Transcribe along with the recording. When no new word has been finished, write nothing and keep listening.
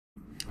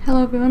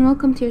Hello everyone,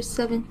 welcome to your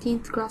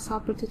 17th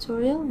Grasshopper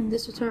tutorial. In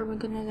this tutorial we're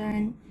going to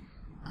learn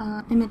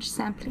image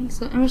sampling.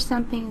 So image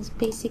sampling is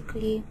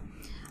basically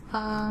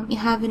you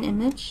have an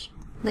image,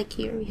 like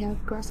here we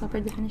have Grasshopper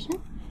definition.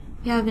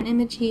 We have an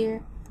image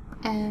here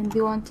and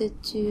we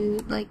wanted to,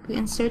 we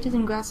inserted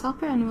in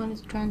Grasshopper and we wanted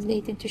to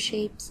translate into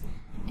shapes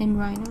in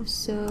Rhino.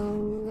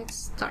 So let's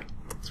start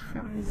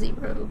from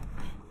 0.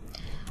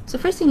 So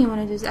first thing you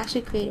want to do is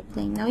actually create a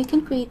plane. Now you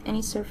can create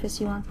any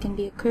surface you want. It can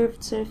be a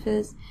curved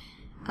surface,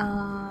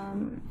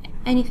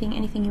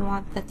 anything you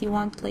want that you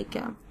want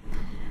a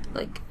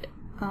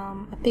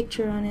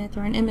picture on it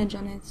or an image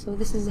on it. So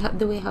this is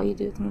the way how you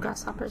do it in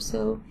Grasshopper.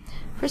 So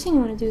first thing you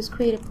want to do is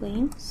create a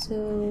plane.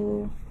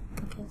 So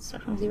okay, let's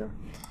start from 0.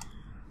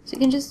 So you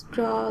can just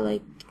draw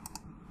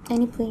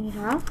any plane you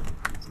have.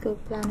 Let's go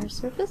planar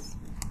surface.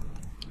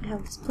 I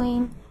have this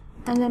plane,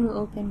 and then we'll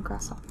open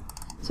Grasshopper.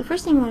 So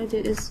first thing you want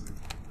to do is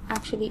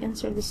actually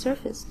insert the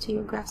surface to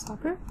your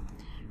Grasshopper.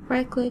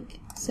 Right click,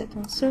 set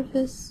on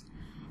surface.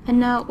 And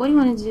now what you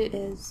want to do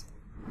is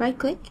right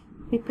click,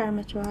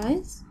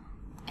 reparameterize,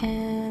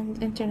 and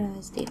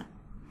internalize data.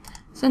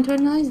 So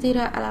internalize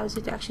data allows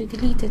you to actually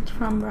delete it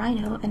from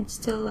Rhino and it's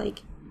still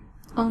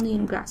only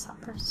in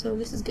Grasshopper. So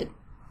this is good.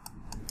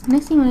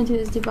 Next thing you want to do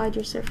is divide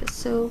your surface.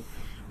 So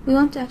we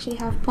want to actually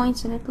have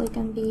points in it,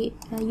 can be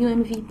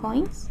UMV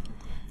points.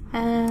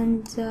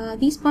 And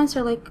these points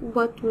are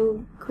what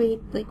will create,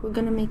 we're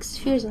gonna make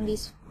spheres on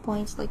these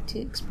points to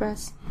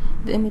express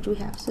the image we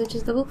have. So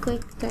just double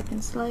click, type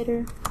in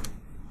slider,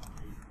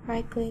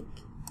 right click,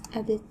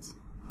 edit.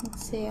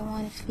 Let's say I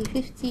want it to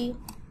be 50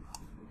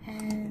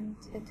 and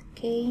hit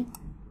OK,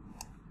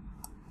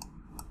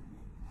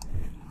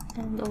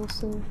 and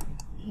also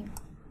here.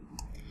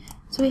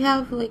 So we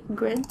have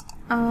grid.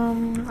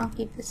 I'll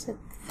keep this at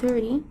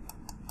 30.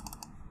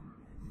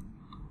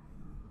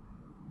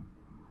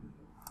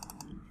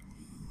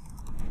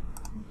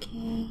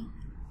 Okay,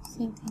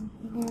 same thing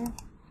here.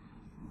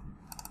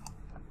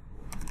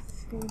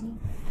 30.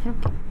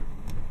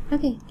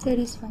 Okay,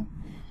 30 is fine.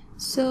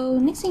 So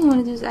next thing you want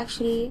to do is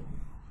actually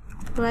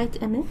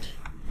write image,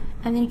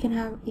 and then you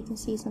can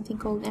see something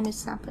called image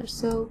sampler.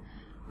 So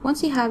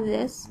once you have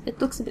this,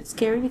 it looks a bit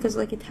scary because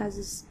it has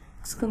this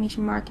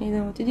exclamation mark and you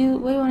don't know what to do.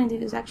 What you want to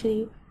do is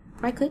actually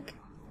right click,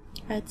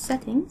 write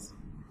settings,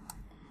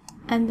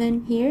 and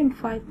then here in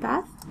 5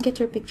 path, get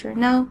your picture.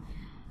 Now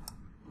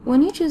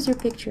when you choose your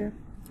picture,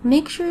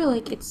 make sure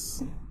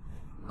it's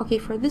okay.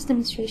 For this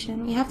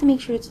demonstration you have to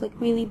make sure it's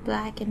really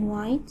black and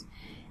white,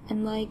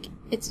 and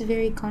it's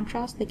very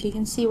contrast, you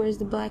can see where's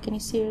the black and you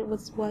see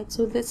what's white.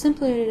 So the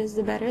simpler it is,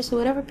 the better. So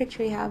whatever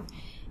picture you have,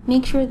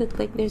 make sure that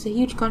there's a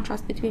huge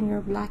contrast between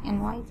your black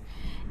and white.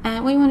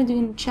 And what you want to do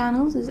in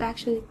channels is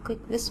actually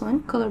click this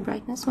one, color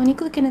brightness. When you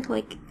click on it,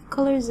 the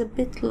color is a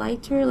bit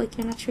lighter,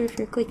 you're not sure if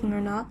you're clicking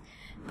or not,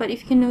 but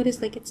if you can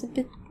notice it's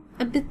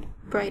a bit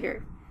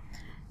brighter.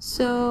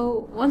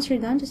 So once you're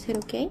done, just hit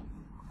OK.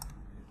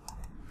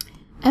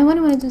 And what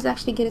I want to do is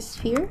actually get a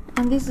sphere,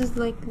 and this is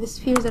the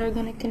spheres that are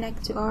going to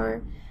connect to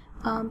our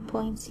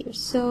points here.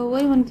 So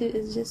what you want to do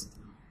is just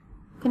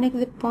connect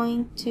the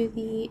point to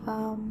the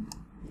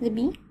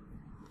B,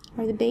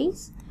 or the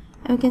base,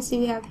 and we can see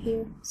we have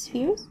here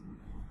spheres.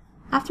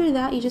 After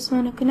that, you just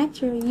want to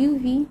connect your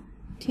UV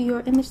to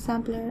your image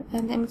sampler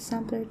and the image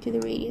sampler to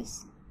the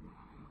radius,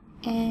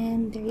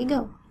 and there you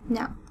go.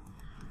 Now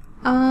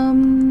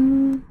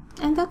and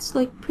that's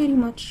pretty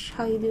much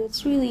how you do it.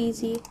 It's really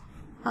easy.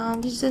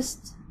 You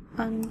just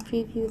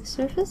preview the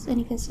surface and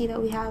you can see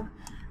that we have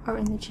our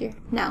image here.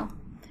 Now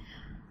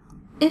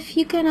if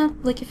you cannot,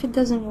 if it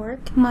doesn't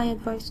work, my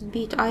advice would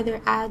be to either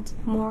add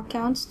more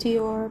counts to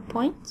your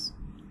points,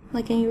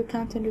 in your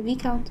count under V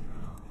count,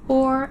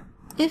 or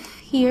if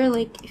here,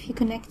 if you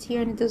connect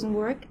here and it doesn't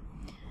work,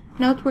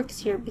 now it works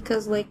here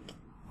because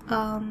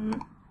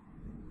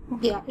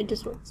yeah, it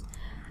just works.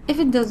 If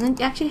it doesn't,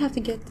 you actually have to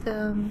get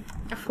a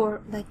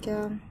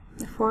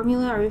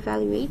formula or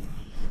evaluate.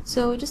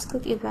 So just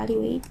click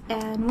evaluate,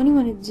 and what you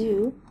want to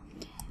do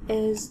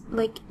is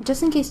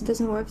just in case it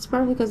doesn't work, it's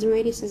probably because the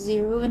radius is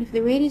 0, and if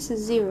the radius is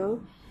 0,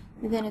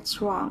 then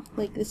it's wrong.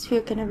 The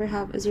sphere can never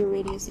have a 0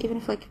 radius. Even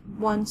if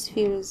one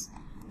sphere is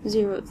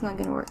 0, it's not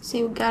gonna work. So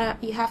you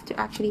have to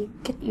actually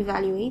click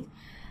evaluate,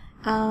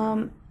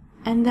 and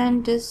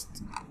then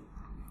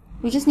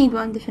we just need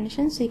one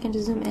definition, so you can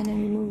just zoom in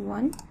and remove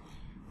one,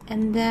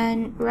 and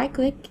then right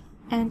click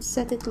and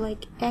set it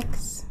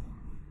x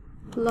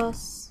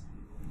plus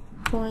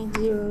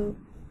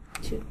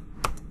 0.02.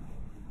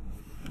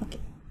 Okay,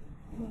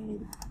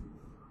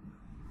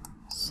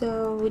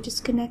 so we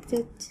just connect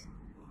it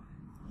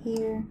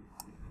here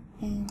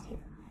and here.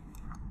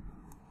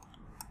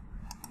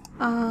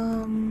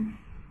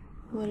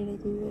 What did I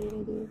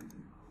do?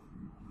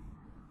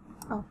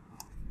 Oh,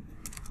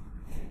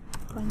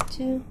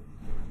 0.2.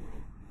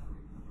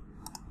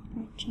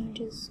 It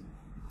changes.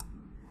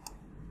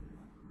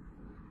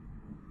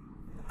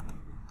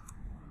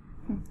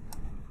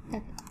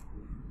 Okay.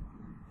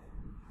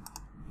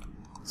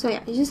 So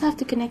yeah, you just have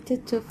to connect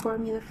it to a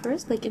formula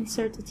first,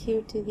 insert it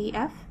here to the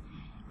F,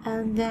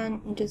 and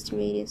then just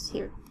radius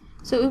here.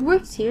 So it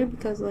works here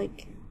because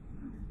like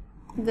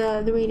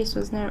the radius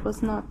was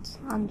not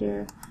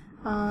under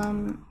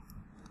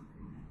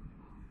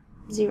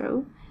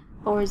 0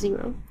 or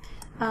 0.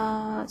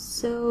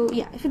 So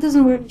yeah, if it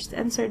doesn't work, just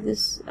insert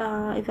this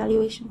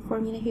evaluation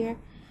formula here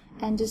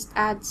and just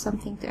add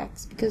something to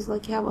x, because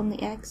like you have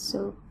only x,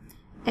 so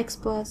x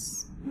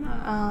plus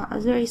a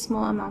very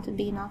small amount would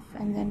be enough,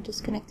 and then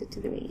just connect it to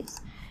the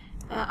radius.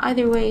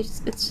 Either way,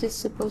 it's just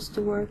supposed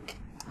to work,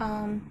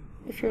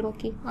 if you're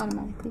lucky,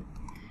 automatically.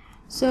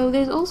 So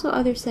there's also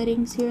other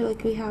settings here,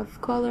 like we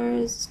have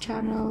colors,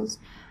 channels.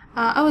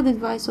 I would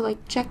advise to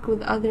like check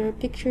with other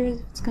pictures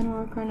if it's gonna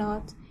work or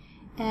not,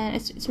 and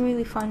it's a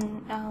really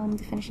fun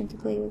definition to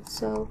play with.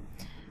 So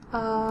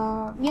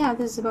yeah,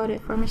 this is about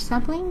it for image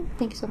sampling.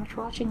 Thank you so much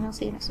for watching, and I'll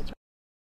see you next tutorial.